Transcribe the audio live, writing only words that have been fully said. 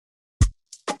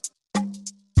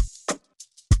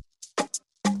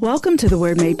Welcome to the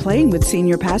Word Made Plain with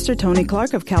Senior Pastor Tony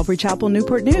Clark of Calvary Chapel,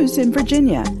 Newport News in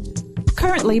Virginia.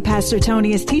 Currently, Pastor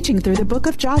Tony is teaching through the book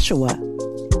of Joshua.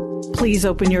 Please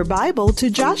open your Bible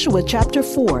to Joshua chapter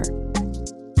 4.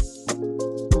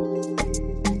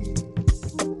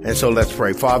 And so let's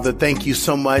pray. Father, thank you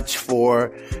so much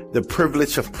for the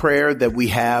privilege of prayer that we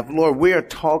have. Lord, we are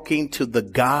talking to the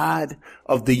God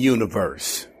of the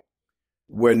universe,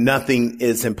 where nothing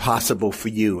is impossible for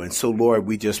you. And so, Lord,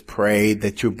 we just pray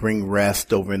that you bring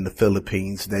rest over in the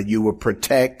Philippines, that you will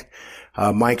protect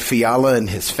Mike Fiala and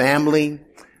his family.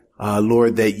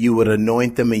 Lord, that you would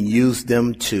anoint them and use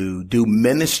them to do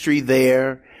ministry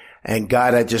there. And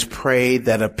God, I just pray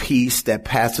that a peace that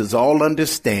passes all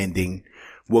understanding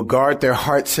will guard their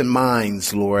hearts and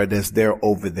minds, Lord, as they're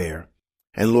over there.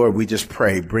 And Lord, we just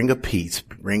pray, bring a peace,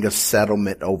 bring a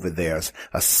settlement over there,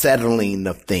 a settling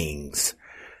of things.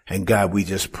 And God, we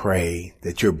just pray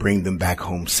that you'll bring them back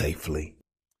home safely.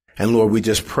 And Lord, we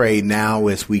just pray now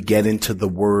as we get into the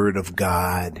word of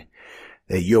God,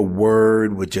 that your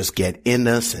word would just get in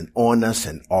us and on us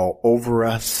and all over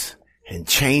us and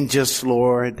change us,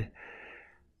 Lord,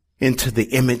 into the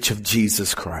image of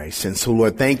Jesus Christ. And so,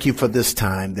 Lord, thank you for this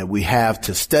time that we have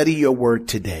to study your word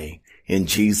today. In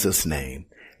Jesus' name,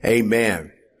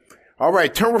 amen. All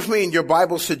right, turn with me in your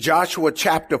Bibles to Joshua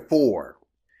chapter 4.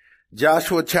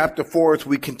 Joshua chapter 4, as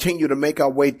we continue to make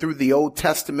our way through the Old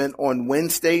Testament on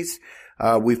Wednesdays,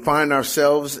 we find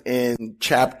ourselves in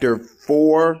chapter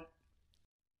 4.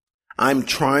 I'm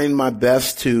trying my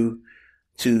best to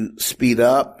speed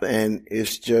up, and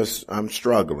it's just, I'm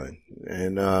struggling.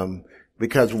 And,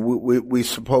 because we're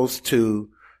supposed to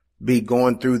be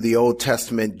going through the Old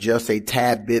Testament just a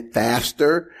tad bit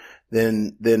faster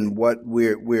than what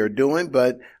we're doing,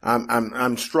 but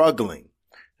I'm struggling.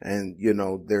 And, you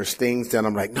know, there's things that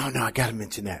I'm like, no, I gotta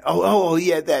mention that. Oh,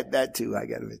 yeah, that too. I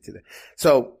gotta mention that.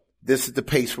 So this is the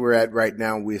pace we're at right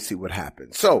now. We'll see what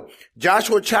happens. So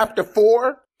Joshua chapter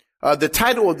 4, the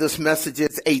title of this message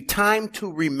is A Time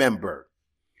to Remember.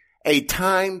 A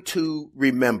Time to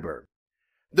Remember.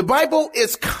 The Bible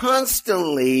is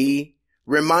constantly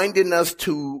reminding us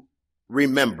to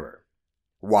remember.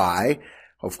 Why?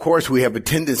 Of course, we have a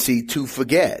tendency to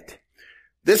forget.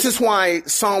 This is why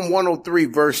Psalm 103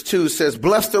 verse 2 says,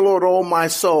 bless the Lord, O my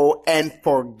soul, and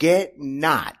forget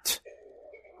not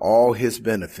all his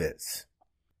benefits.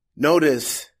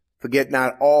 Notice, forget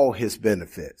not all his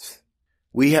benefits.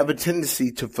 We have a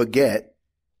tendency to forget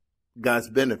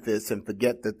God's benefits and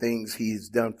forget the things he's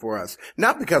done for us.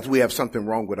 Not because we have something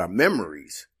wrong with our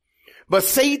memories, but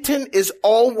Satan is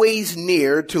always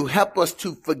near to help us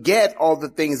to forget all the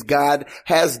things God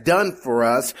has done for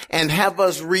us and have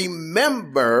us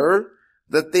remember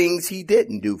the things he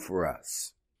didn't do for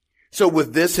us. So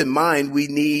with this in mind, we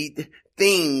need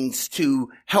things to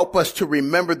help us to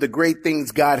remember the great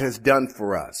things God has done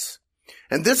for us.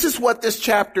 And this is what this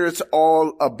chapter is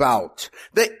all about.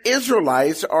 The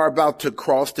Israelites are about to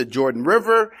cross the Jordan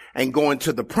River and go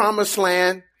into the Promised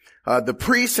Land. The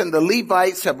priests and the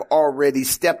Levites have already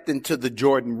stepped into the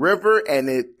Jordan River and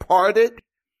it parted.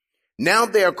 Now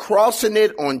they are crossing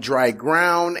it on dry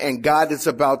ground, and God is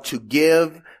about to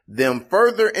give them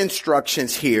further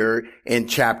instructions here in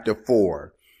chapter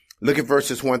 4. Look at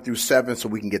verses 1 through 7 so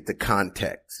we can get the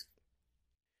context.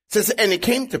 It says, and it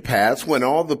came to pass when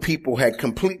all the people had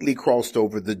completely crossed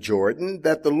over the Jordan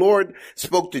that the Lord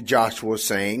spoke to Joshua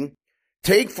saying,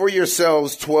 take for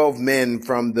yourselves 12 men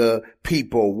from the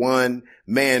people, 1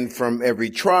 man from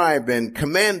every tribe, and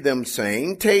command them,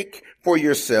 saying, take for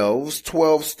yourselves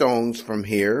 12 stones from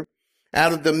here,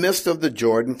 out of the midst of the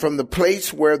Jordan, from the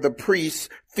place where the priest's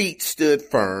feet stood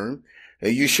firm.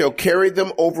 You shall carry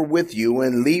them over with you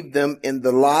and leave them in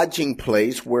the lodging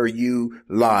place where you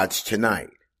lodge tonight.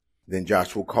 Then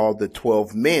Joshua called the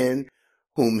 12 men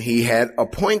whom he had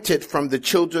appointed from the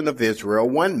children of Israel,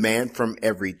 1 man from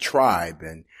every tribe.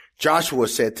 And Joshua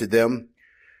said to them,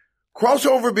 cross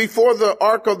over before the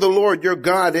ark of the Lord your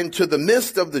God into the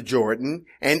midst of the Jordan,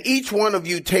 and each one of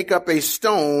you take up a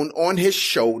stone on his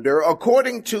shoulder,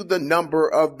 according to the number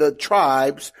of the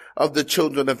tribes of the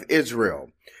children of Israel,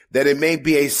 that it may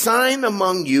be a sign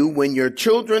among you when your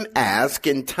children ask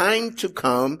in time to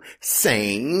come,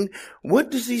 saying, what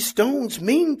does these stones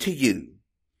mean to you?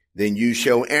 Then you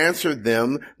shall answer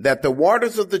them that the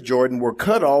waters of the Jordan were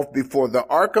cut off before the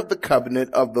ark of the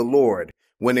covenant of the Lord.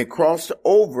 When it crossed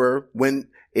over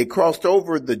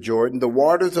the Jordan, the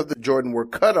waters of the Jordan were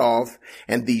cut off,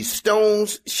 and these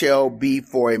stones shall be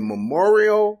for a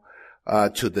memorial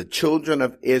to the children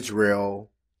of Israel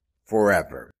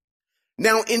forever.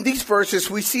 Now, in these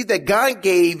verses, we see that God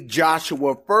gave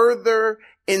Joshua further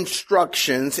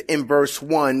instructions in verse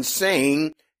 1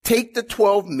 saying, take the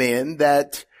 12 men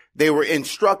that they were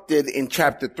instructed in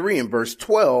chapter 3 and verse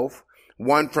 12,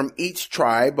 one from each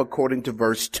tribe according to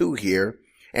verse 2 here,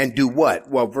 and do what?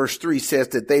 Well, verse 3 says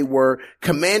that they were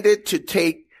commanded to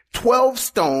take 12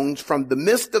 stones from the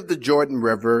midst of the Jordan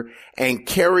River and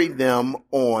carry them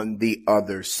on the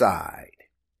other side.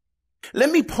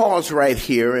 Let me pause right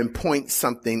here and point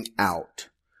something out.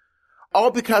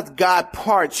 All because God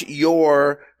parts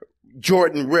your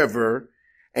Jordan River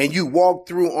and you walk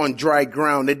through on dry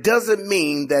ground, it doesn't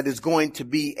mean that it's going to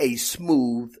be a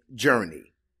smooth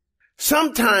journey.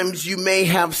 Sometimes you may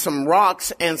have some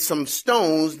rocks and some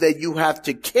stones that you have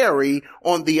to carry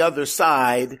on the other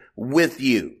side with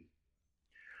you.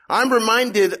 I'm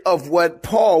reminded of what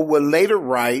Paul will later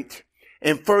write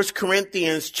in 1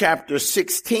 Corinthians chapter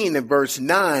 16 and verse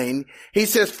 9. He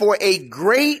says, "For a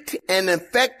great and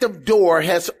effective door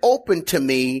has opened to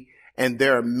me, and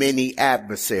there are many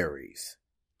adversaries."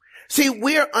 See,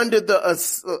 we're under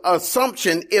the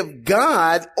assumption if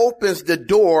God opens the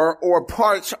door or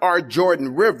parts our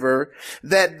Jordan River,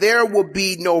 that there will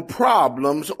be no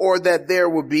problems or that there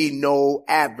will be no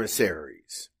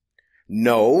adversaries.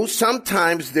 No,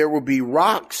 sometimes there will be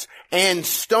rocks and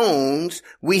stones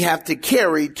we have to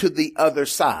carry to the other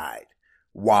side.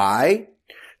 Why?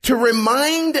 To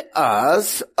remind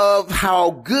us of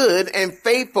how good and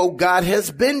faithful God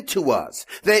has been to us.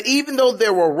 That even though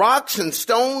there were rocks and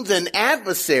stones and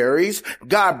adversaries,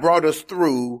 God brought us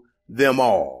through them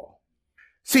all.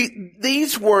 See,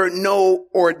 these were no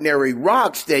ordinary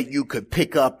rocks that you could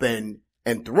pick up and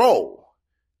throw.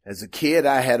 As a kid,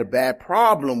 I had a bad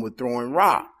problem with throwing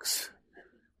rocks.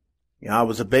 I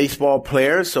was a baseball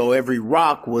player, so every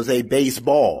rock was a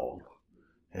baseball.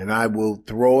 And I will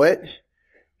throw it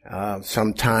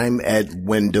sometime at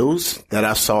windows that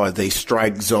I saw as a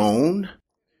strike zone.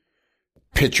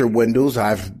 Picture windows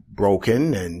I've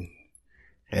broken,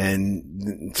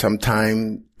 and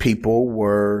sometime people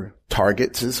were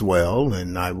targets as well,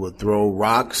 and I would throw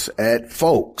rocks at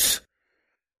folks.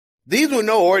 These were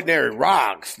no ordinary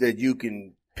rocks that you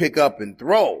can pick up and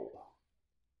throw.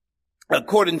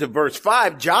 According to verse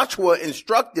 5, Joshua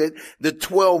instructed the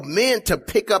 12 men to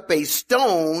pick up a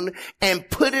stone and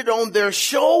put it on their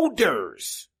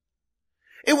shoulders.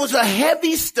 It was a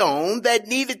heavy stone that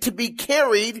needed to be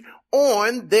carried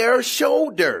on their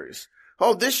shoulders.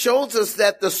 Oh, this shows us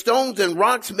that the stones and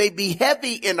rocks may be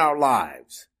heavy in our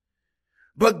lives,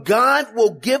 but God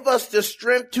will give us the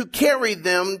strength to carry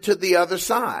them to the other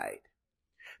side.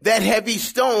 That heavy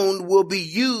stone will be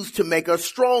used to make us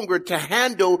stronger to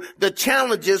handle the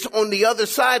challenges on the other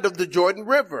side of the Jordan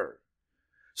River.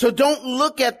 So don't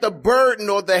look at the burden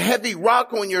or the heavy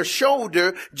rock on your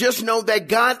shoulder. Just know that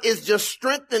God is just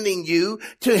strengthening you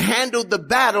to handle the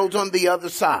battles on the other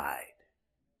side.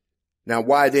 Now,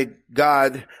 why did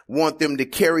God want them to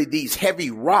carry these heavy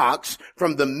rocks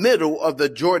from the middle of the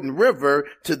Jordan River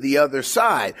to the other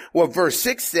side? Well, verse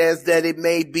 6 says that it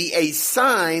may be a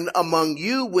sign among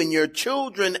you when your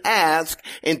children ask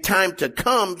in time to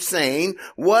come, saying,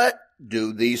 "What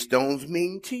do these stones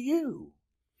mean to you?"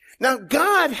 Now,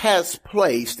 God has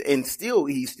placed, and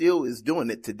he still is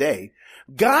doing it today,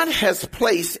 God has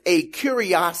placed a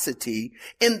curiosity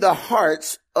in the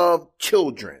hearts of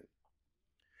children.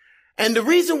 And the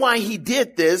reason why he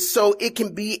did this, so it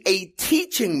can be a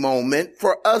teaching moment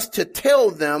for us to tell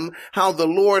them how the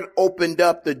Lord opened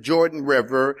up the Jordan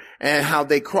River and how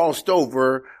they crossed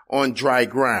over on dry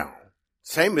ground.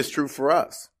 Same is true for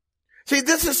us. See,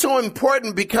 this is so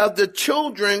important because the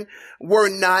children were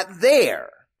not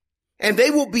there, and they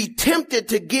will be tempted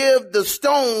to give the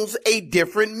stones a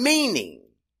different meaning.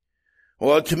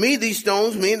 Well, to me, these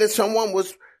stones mean that someone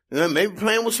was maybe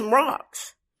playing with some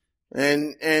rocks.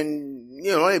 And,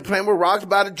 they playing with rocks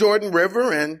by the Jordan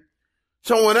River, and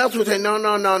someone else would say,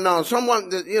 no. Someone,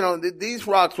 these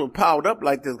rocks were piled up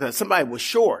like this because somebody was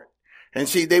short. And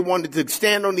see, they wanted to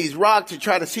stand on these rocks to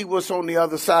try to see what's on the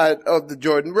other side of the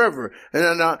Jordan River.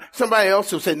 And then, somebody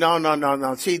else will say,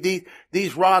 no. See,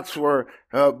 these rocks were,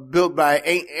 built by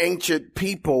ancient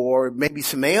people, or maybe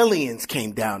some aliens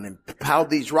came down and piled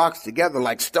these rocks together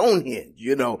like Stonehenge,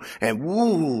 and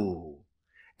woo.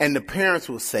 And the parents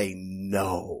will say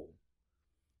no.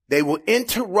 They will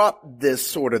interrupt this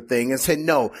sort of thing and say,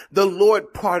 no, the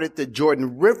Lord parted the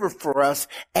Jordan River for us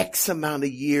X amount of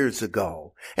years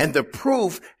ago. And the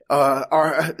proof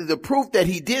that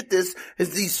he did this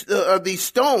is these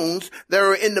stones that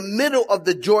are in the middle of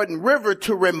the Jordan River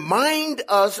to remind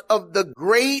us of the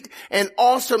great and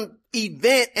awesome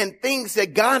event and things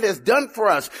that God has done for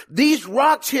us. These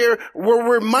rocks here will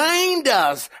remind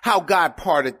us how God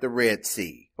parted the Red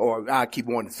Sea. Or I keep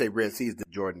wanting to say Red Sea is the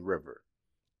Jordan River.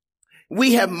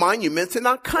 We have monuments in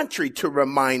our country to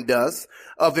remind us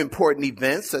of important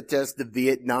events such as the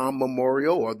Vietnam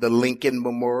Memorial or the Lincoln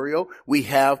Memorial. We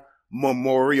have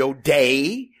Memorial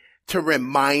Day to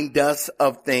remind us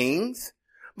of things.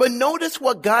 But notice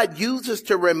what God uses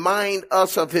to remind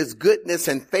us of his goodness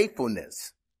and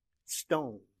faithfulness.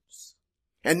 Stones.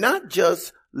 And not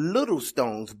just little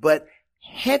stones, but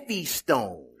heavy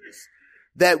stones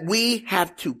that we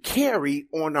have to carry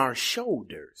on our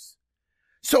shoulders.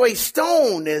 So a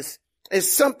stone is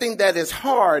something that is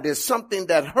hard, is something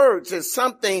that hurts, is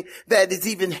something that is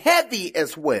even heavy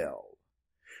as well.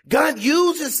 God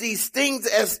uses these things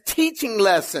as teaching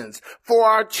lessons for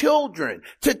our children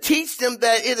to teach them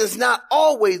that it is not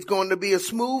always going to be a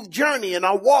smooth journey in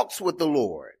our walks with the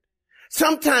Lord.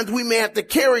 Sometimes we may have to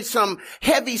carry some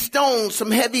heavy stones,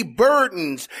 some heavy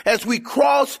burdens as we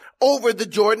cross over the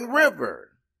Jordan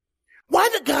River. Why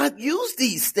did God use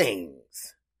these things?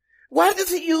 Why does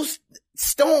he use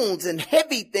stones and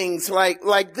heavy things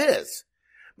like this?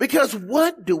 Because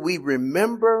what do we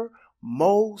remember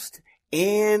most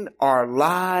in our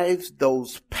lives?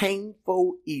 Those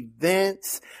painful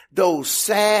events, those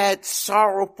sad,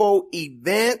 sorrowful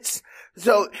events.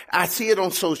 So I see it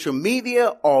on social media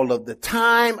all of the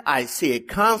time. I see it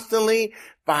constantly.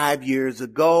 5 years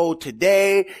ago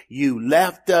today, you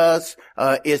left us.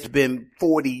 It's been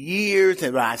 40 years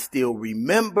and I still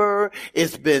remember.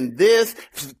 It's been this.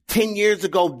 10 years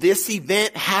ago, this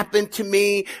event happened to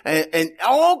me and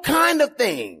all kind of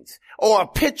things. Or a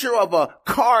picture of a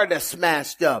car that's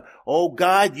smashed up. Oh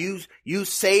God, you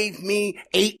saved me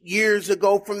 8 years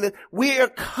ago from this. We are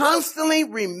constantly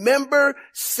remember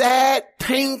sad,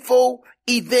 painful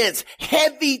events,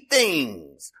 heavy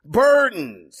things,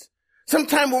 burdens.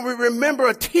 Sometimes when we remember,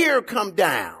 a tear come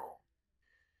down.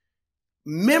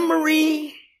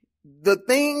 Memory, the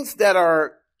things that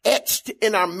are etched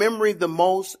in our memory the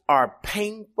most are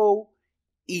painful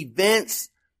events,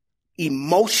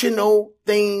 emotional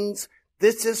things.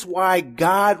 This is why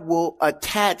God will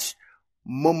attach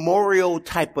memorial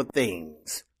type of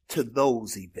things to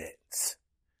those events.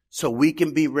 So we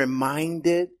can be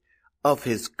reminded of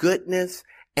his goodness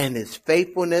and his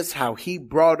faithfulness, how he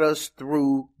brought us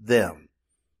through them.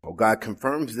 Well, God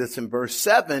confirms this in verse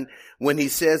 7 when he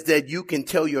says that you can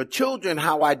tell your children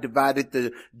how I divided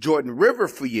the Jordan River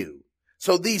for you.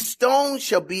 So these stones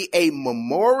shall be a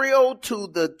memorial to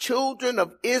the children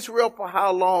of Israel for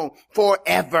how long?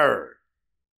 Forever.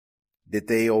 Did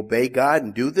they obey God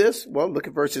and do this? Well, look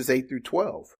at verses 8 through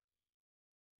 12.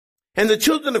 And the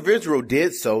children of Israel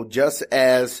did so just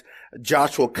as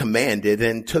Joshua commanded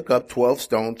and took up 12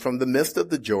 stones from the midst of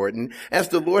the Jordan, as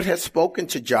the Lord had spoken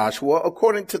to Joshua,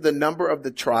 according to the number of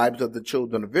the tribes of the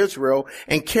children of Israel,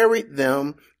 and carried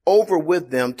them over with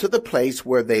them to the place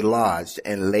where they lodged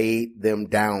and laid them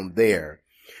down there.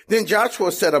 Then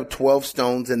Joshua set up 12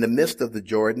 stones in the midst of the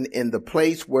Jordan in the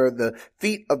place where the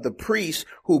feet of the priests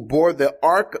who bore the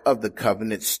ark of the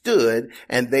covenant stood,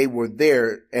 and they were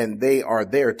there, and they are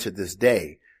there to this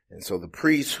day. And so the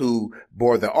priests who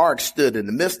bore the ark stood in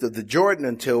the midst of the Jordan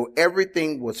until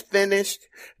everything was finished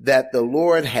that the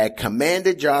Lord had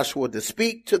commanded Joshua to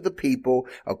speak to the people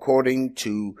according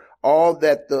to all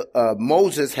that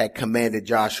Moses had commanded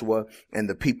Joshua, and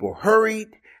the people hurried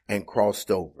and crossed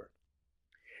over.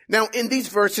 Now, in these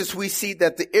verses, we see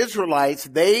that the Israelites,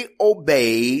 they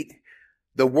obeyed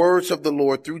the words of the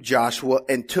Lord through Joshua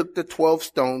and took the 12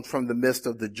 stones from the midst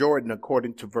of the Jordan,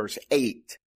 according to verse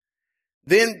 8.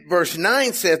 Then verse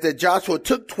 9 says that Joshua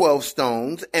took 12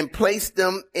 stones and placed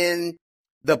them in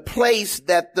the place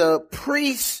that the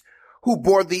priests who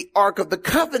bore the Ark of the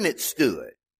Covenant stood.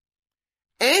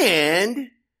 And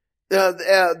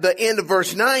the end of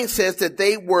verse 9 says that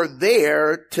they were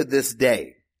there to this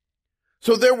day.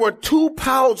 So there were 2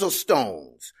 piles of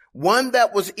stones, one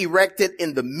that was erected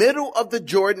in the middle of the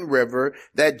Jordan River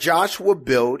that Joshua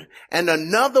built, and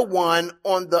another one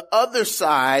on the other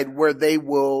side where they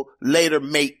will later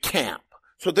make camp.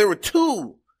 So there were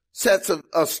 2 sets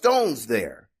of stones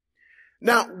there.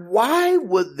 Now, why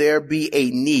would there be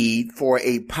a need for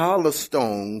a pile of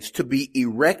stones to be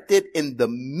erected in the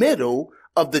middle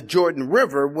of the Jordan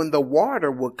River when the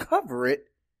water would cover it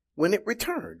when it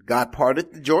returned? God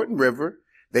parted the Jordan River.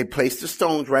 They placed the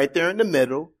stones right there in the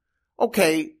middle.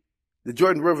 Okay, the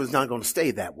Jordan River is not going to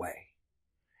stay that way.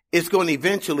 It's going to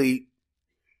eventually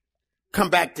come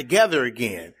back together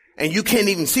again, and you can't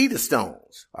even see the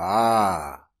stones.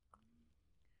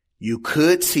 You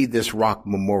could see this rock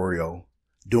memorial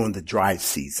during the dry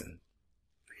season.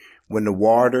 When the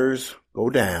waters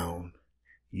go down,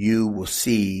 you will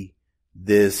see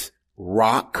this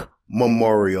rock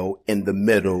memorial in the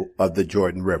middle of the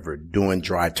Jordan River during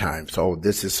dry times. So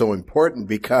this is so important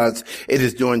because it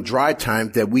is during dry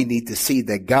times that we need to see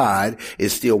that God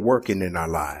is still working in our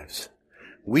lives.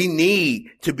 We need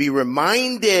to be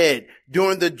reminded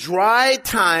during the dry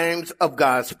times of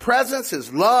God's presence,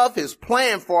 His love, His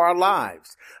plan for our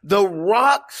lives. The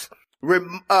rocks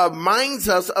reminds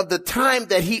us of the time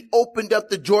that He opened up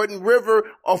the Jordan River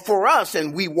for us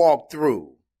and we walked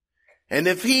through. And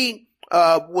if He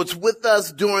was with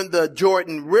us during the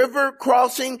Jordan River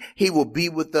crossing, He will be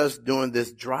with us during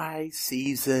this dry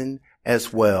season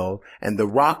as well. And the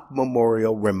Rock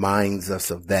Memorial reminds us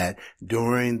of that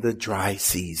during the dry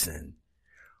season.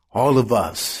 All of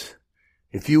us,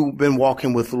 if you've been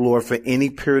walking with the Lord for any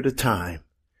period of time,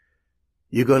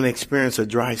 you're going to experience a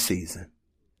dry season.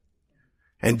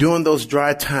 And during those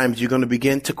dry times, you're going to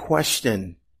begin to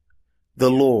question the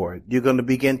Lord. You're going to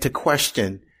begin to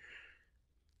question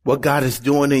what God is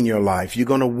doing in your life. You're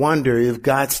going to wonder if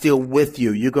God's still with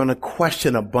you. You're going to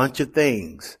question a bunch of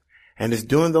things. And it's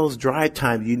during those dry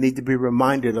times you need to be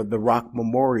reminded of the Rock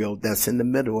Memorial that's in the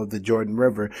middle of the Jordan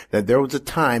River, that there was a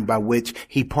time by which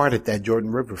He parted that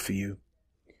Jordan River for you.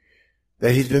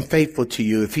 That He's been faithful to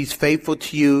you. If He's faithful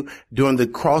to you during the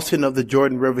crossing of the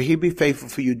Jordan River, He'll be faithful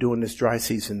for you during this dry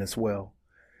season as well.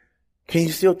 Can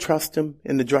you still trust Him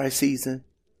in the dry season?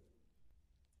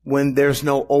 When there's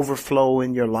no overflow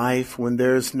in your life, when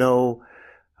there's no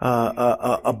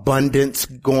abundance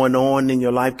going on in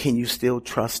your life, can you still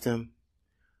trust Him?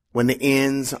 When the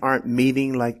ends aren't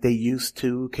meeting like they used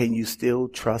to, can you still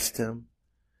trust Him?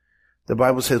 The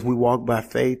Bible says we walk by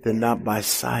faith and not by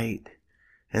sight.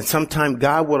 And sometimes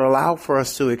God would allow for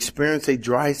us to experience a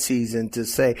dry season to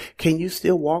say, can you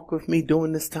still walk with me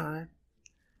during this time?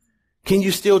 Can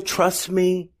you still trust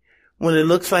me when it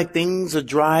looks like things are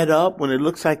dried up, when it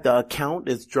looks like the account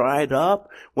is dried up,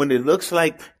 when it looks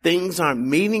like things aren't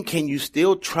meeting? Can you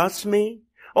still trust me?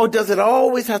 Or does it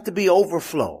always have to be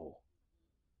overflow?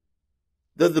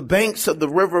 Does the banks of the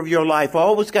river of your life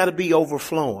always got to be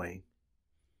overflowing?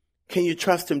 Can you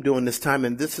trust Him during this time?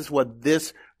 And this is what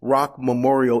this Rock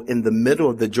Memorial in the middle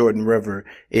of the Jordan River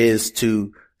is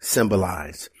to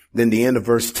symbolize. Then the end of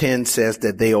verse 10 says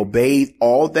that they obeyed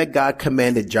all that God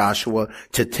commanded Joshua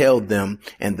to tell them,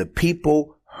 and the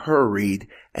people hurried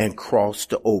and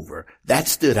crossed over. That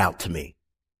stood out to me.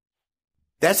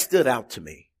 That stood out to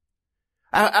me.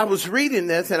 I was reading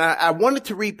this and I wanted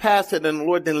to read past it, and the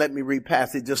Lord didn't let me read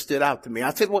past it. It just stood out to me.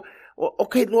 I said, well,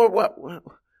 okay, Lord, what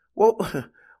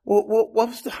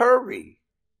was the hurry?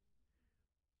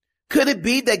 Could it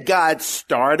be that God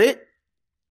started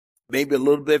maybe a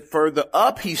little bit further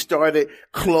up? He started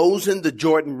closing the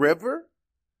Jordan River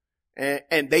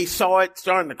and they saw it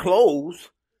starting to close,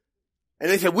 and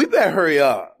they said, we better hurry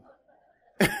up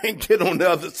and get on the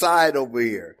other side over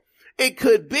here. It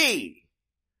could be.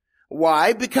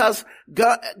 Why? Because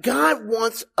God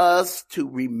wants us to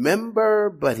remember,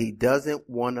 but He doesn't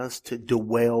want us to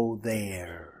dwell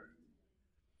there.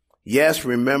 Yes,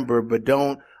 remember, but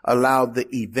don't allow the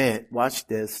event, watch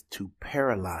this, to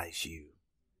paralyze you.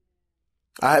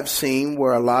 I've seen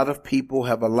where a lot of people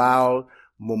have allowed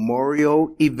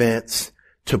memorial events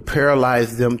to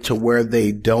paralyze them to where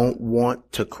they don't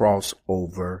want to cross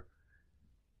over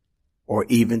or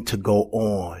even to go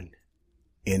on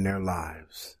in their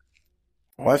lives.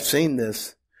 Oh, I've seen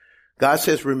this. God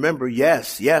says, remember,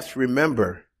 yes,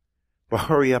 remember, but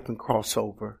hurry up and cross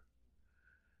over.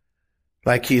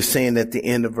 Like He's saying at the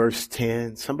end of verse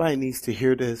 10, somebody needs to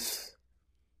hear this.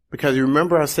 Because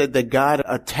remember I said that God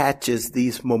attaches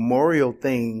these memorial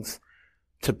things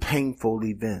to painful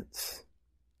events,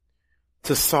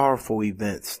 to sorrowful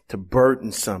events, to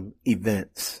burdensome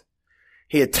events.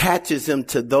 He attaches them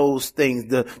to those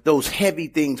things, those heavy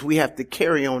things we have to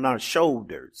carry on our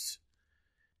shoulders.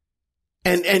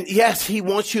 And yes, He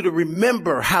wants you to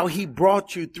remember how He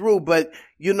brought you through, but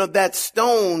that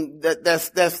stone that's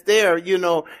there,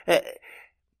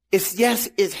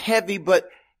 it's heavy, but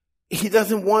He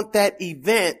doesn't want that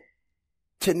event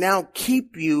to now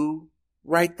keep you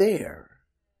right there.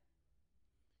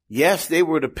 Yes, they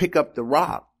were to pick up the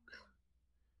rock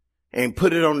and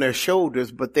put it on their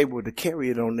shoulders, but they were to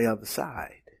carry it on the other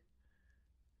side.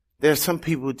 There are some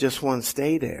people who just want to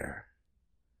stay there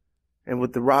and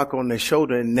with the rock on their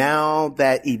shoulder. And now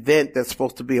that event that's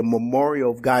supposed to be a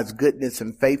memorial of God's goodness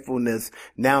and faithfulness,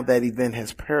 now that event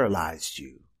has paralyzed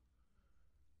you,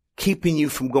 keeping you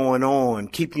from going on,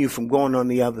 keeping you from going on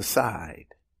the other side,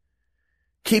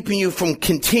 keeping you from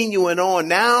continuing on.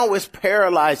 Now it's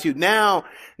paralyzed you. Now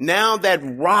that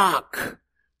rock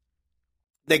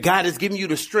that God has given you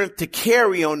the strength to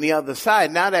carry on the other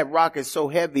side, now that rock is so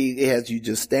heavy, it has you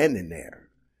just standing there.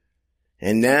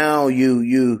 And now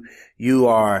you're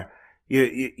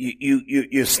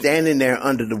standing there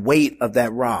under the weight of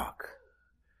that rock.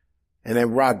 And that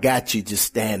rock got you just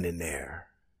standing there.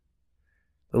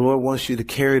 The Lord wants you to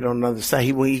carry it on the other side.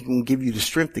 He can give you the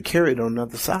strength to carry it on the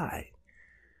other side.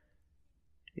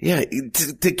 Yeah,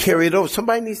 to carry it over.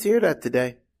 Somebody needs to hear that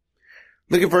today.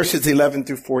 Look at verses 11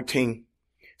 through 14.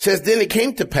 It says, then it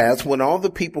came to pass when all the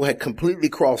people had completely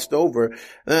crossed over,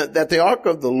 that the ark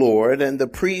of the Lord and the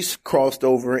priests crossed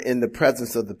over in the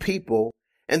presence of the people.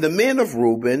 And the men of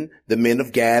Reuben, the men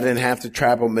of Gad, and half the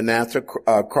tribe of Manasseh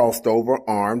crossed over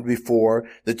armed before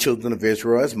the children of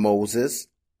Israel as Moses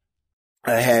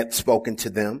had spoken to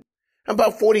them.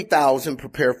 About 40,000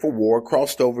 prepared for war,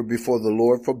 crossed over before the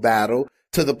Lord for battle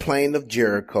to the plain of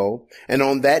Jericho. And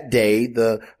on that day,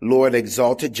 the Lord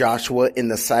exalted Joshua in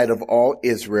the sight of all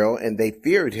Israel, and they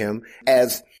feared him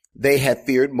as they had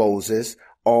feared Moses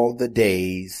all the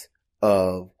days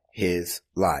of his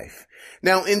life.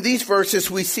 Now, in these verses,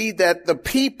 we see that the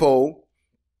people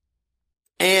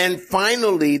and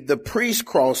finally the priests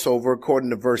cross over,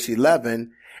 according to verse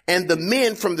 11, and the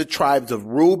men from the tribes of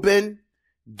Reuben,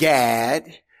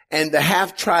 Gad, and the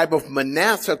half tribe of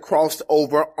Manasseh crossed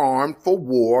over armed for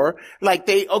war, like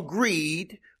they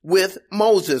agreed with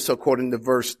Moses. According to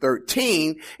verse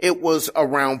 13, it was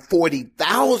around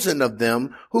 40,000 of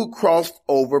them who crossed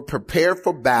over, prepared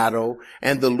for battle,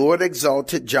 and the Lord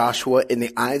exalted Joshua in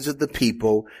the eyes of the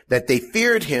people, that they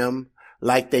feared him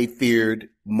like they feared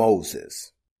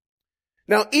Moses.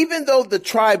 Now, even though the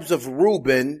tribes of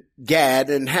Reuben, Gad,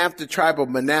 and half the tribe of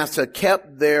Manasseh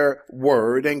kept their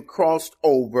word and crossed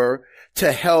over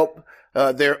to help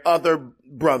their other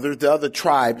brothers, the other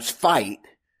tribes, fight,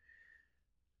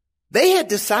 they had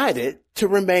decided to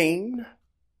remain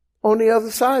on the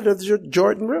other side of the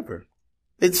Jordan River.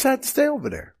 They decided to stay over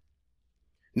there.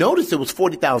 Notice there was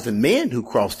 40,000 men who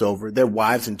crossed over. Their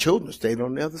wives and children stayed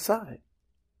on the other side.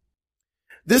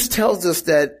 This tells us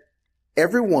that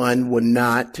everyone will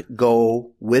not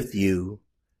go with you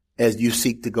as you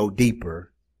seek to go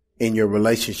deeper in your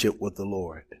relationship with the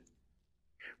Lord.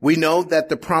 We know that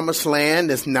the promised land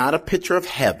is not a picture of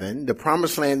heaven. The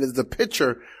promised land is the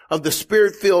picture of the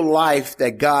spirit-filled life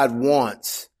that God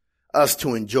wants us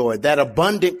to enjoy, that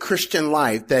abundant Christian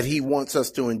life that he wants us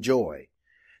to enjoy.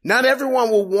 Not everyone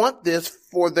will want this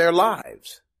for their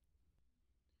lives.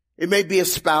 It may be a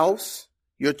spouse,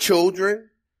 your children,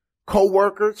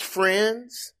 co-workers,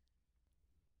 friends.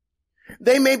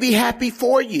 They may be happy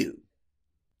for you,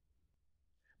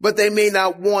 but they may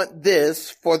not want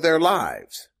this for their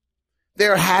lives.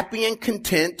 They're happy and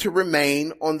content to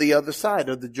remain on the other side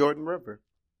of the Jordan River.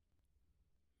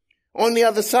 On the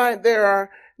other side, there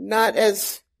are not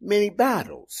as many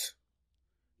battles.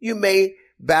 You may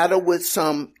battle with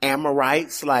some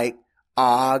Amorites like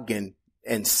Og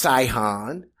and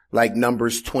Sihon, like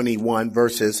Numbers 21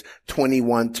 verses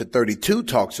 21 to 32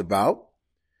 talks about.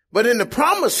 But in the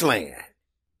promised land,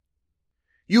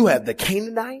 you have the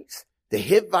Canaanites, the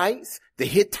Hivites, the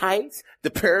Hittites,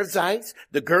 the Perizzites,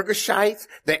 the Girgashites,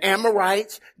 the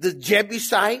Amorites, the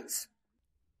Jebusites.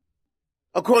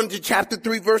 According to chapter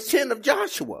 3, verse 10 of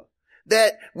Joshua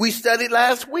that we studied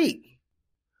last week.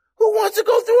 Who wants to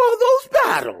go through all those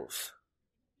battles?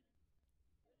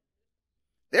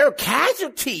 There are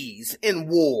casualties in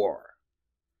war.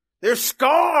 There's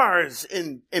scars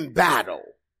in battle.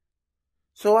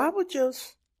 So I would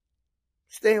just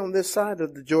stay on this side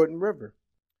of the Jordan River.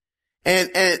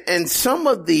 And some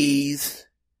of these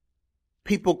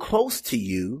people close to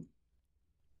you,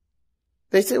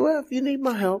 they say, well, if you need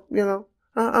my help,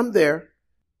 I'm there.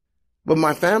 But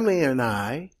my family and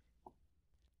I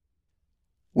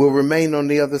will remain on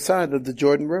the other side of the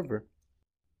Jordan River.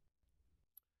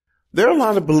 There are a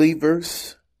lot of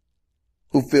believers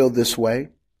who feel this way.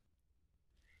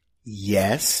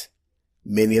 Yes,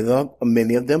 many of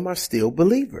them are still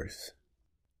believers.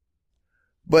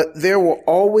 But there will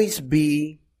always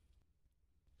be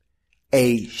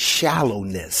a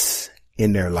shallowness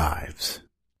in their lives.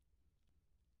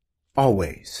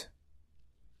 Always.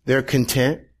 They're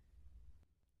content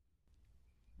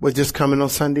with just coming on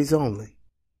Sundays only.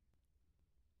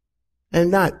 And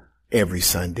not every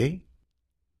Sunday.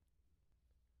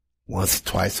 Once,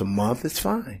 twice a month is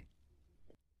fine.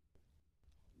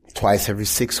 Twice every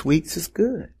 6 weeks is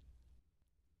good.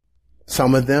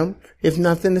 Some of them, if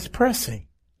nothing is pressing,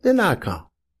 then I come.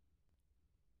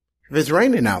 If it's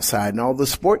raining outside and all the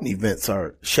sporting events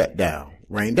are shut down,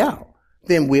 rained out,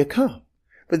 then we'll come.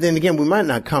 But then again, we might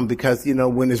not come because,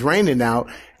 when it's raining out,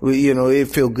 it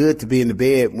feel good to be in the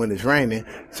bed when it's raining.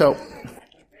 So,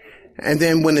 And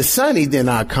then when it's sunny, then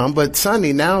I'll come. But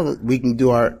sunny, now we can do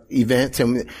our events.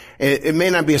 And it may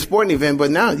not be a sporting event,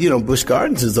 but now, Busch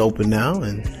Gardens is open now,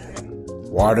 and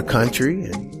Water Country,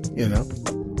 and,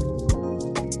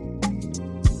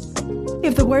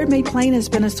 If the Word Made Plain has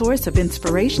been a source of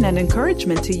inspiration and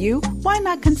encouragement to you, why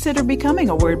not consider becoming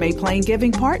a Word Made Plain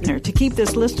giving partner to keep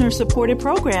this listener-supported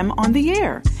program on the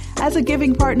air? As a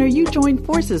giving partner, you join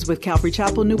forces with Calvary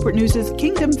Chapel Newport News'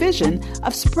 Kingdom Vision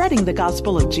of spreading the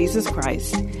gospel of Jesus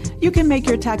Christ. You can make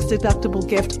your tax-deductible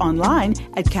gift online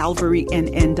at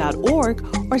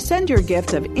calvarynn.org or send your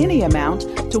gift of any amount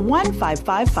to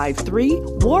 15553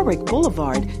 Warwick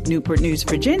Boulevard, Newport News,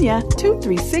 Virginia,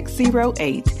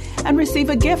 23608, and receive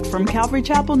a gift from Calvary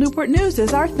Chapel Newport News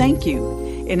as our thank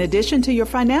you. In addition to your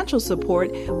financial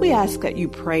support, we ask that you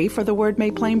pray for the Word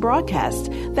Made Plain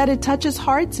broadcast, that it touches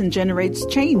hearts and generates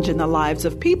change in the lives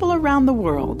of people around the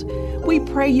world. We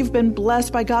pray you've been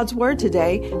blessed by God's Word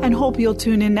today and hope you'll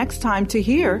tune in next time to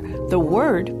hear the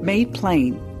Word Made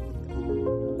Plain.